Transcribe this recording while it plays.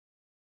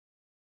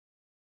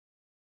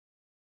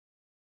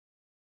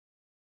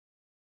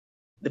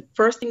the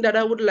first thing that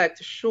I would like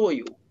to show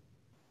you,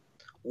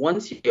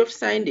 once you've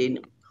signed in,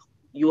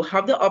 you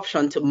have the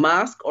option to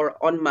mask or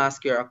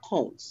unmask your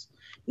accounts.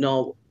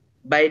 Now,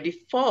 by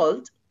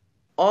default,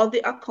 all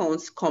the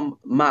accounts come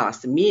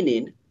masked,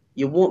 meaning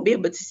you won't be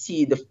able to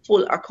see the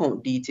full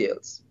account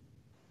details.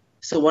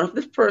 So one of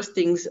the first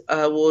things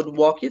I would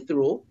walk you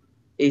through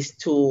is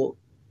to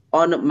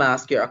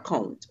unmask your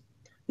account.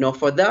 Now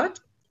for that,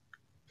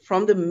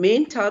 from the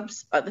main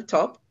tabs at the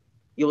top,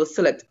 you will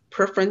select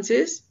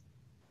Preferences,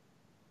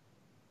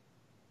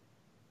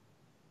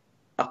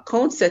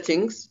 Account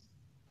Settings,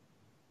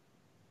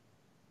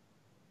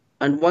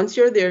 and once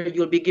you're there,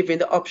 you'll be given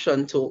the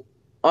option to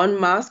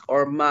unmask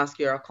or mask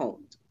your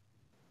account.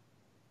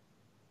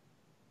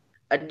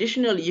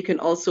 Additionally, you can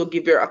also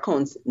give your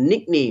accounts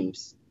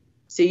nicknames.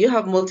 Say you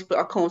have multiple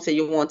accounts and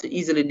you want to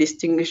easily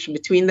distinguish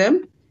between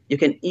them, you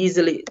can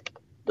easily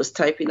just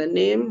type in a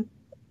name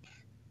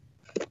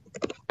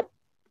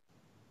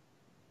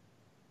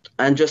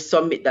and just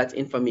submit that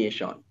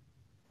information.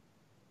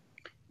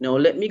 Now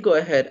let me go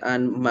ahead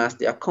and mask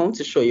the account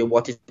to show you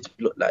what it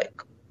looked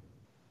like.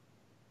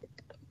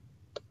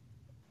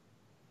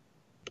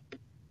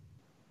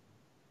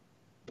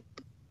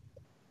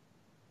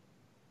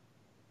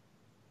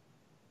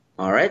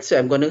 All right, so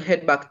I'm going to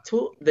head back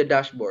to the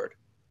dashboard.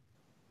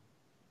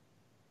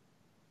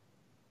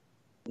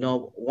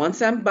 Now,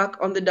 once I'm back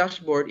on the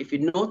dashboard, if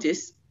you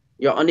notice,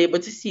 you're unable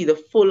to see the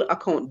full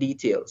account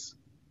details.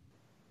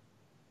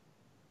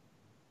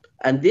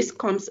 And this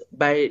comes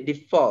by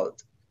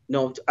default.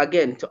 Now,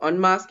 again, to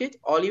unmask it,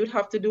 all you would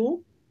have to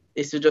do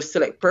is to just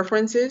select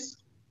Preferences,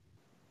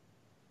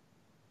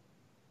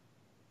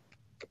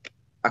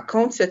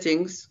 Account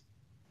Settings,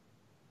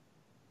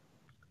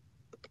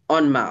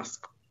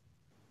 Unmask.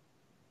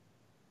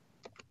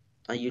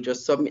 And you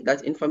just submit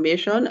that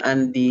information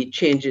and the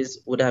changes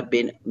would have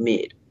been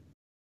made.